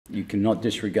you cannot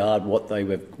disregard what they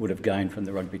would have gained from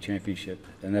the Rugby Championship,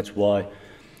 and that's why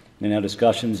in our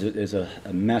discussions there's a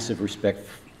massive respect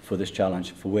for this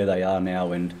challenge, for where they are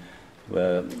now, and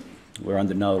we're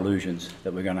under no illusions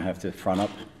that we're going to have to front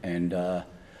up, and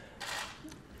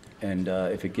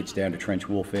if it gets down to trench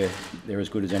warfare, they're as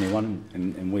good as anyone,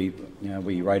 and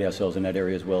we rate ourselves in that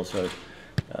area as well. So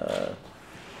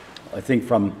I think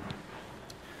from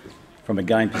a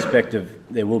game perspective,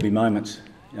 there will be moments.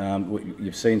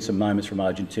 You've seen some moments from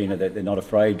Argentina that they're not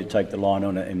afraid to take the line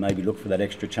on it and maybe look for that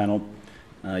extra channel,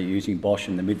 using Bosch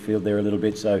in the midfield there a little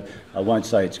bit. So I won't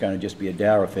say it's going to just be a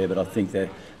dour affair, but I think that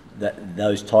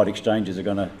those tight exchanges are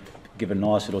going to give a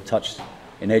nice little touch,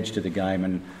 an edge to the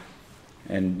game.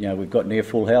 And we've got near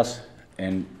full house,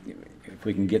 and if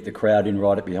we can get the crowd in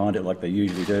right up behind it like they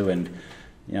usually do, and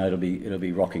it'll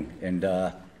be rocking. And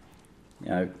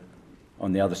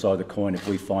on the other side of the coin, if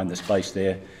we find the space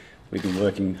there, we've been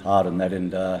working hard on that,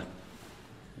 and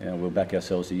we'll back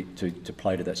ourselves to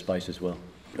play to that space as well.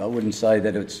 I wouldn't say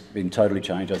that it's been totally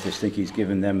changed. I just think he's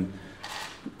given them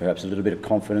perhaps a little bit of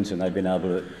confidence, and they've been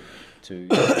able to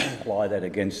apply that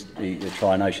against the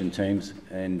Tri-Nation teams,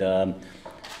 and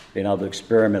been able to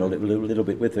experiment a little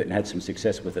bit with it and had some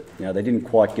success with it. They didn't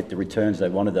quite get the returns they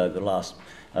wanted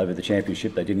over the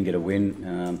championship. They didn't get a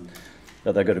win.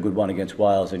 But they got a good one against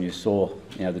Wales, and you saw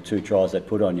the 2 tries they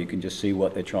put on. You can just see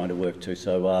what they're trying to work to.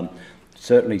 So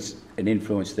certainly an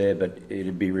influence there, but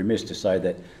it'd be remiss to say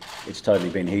that it's totally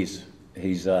been his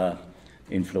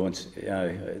influence.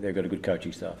 They've got a good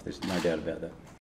coaching staff. There's no doubt about that.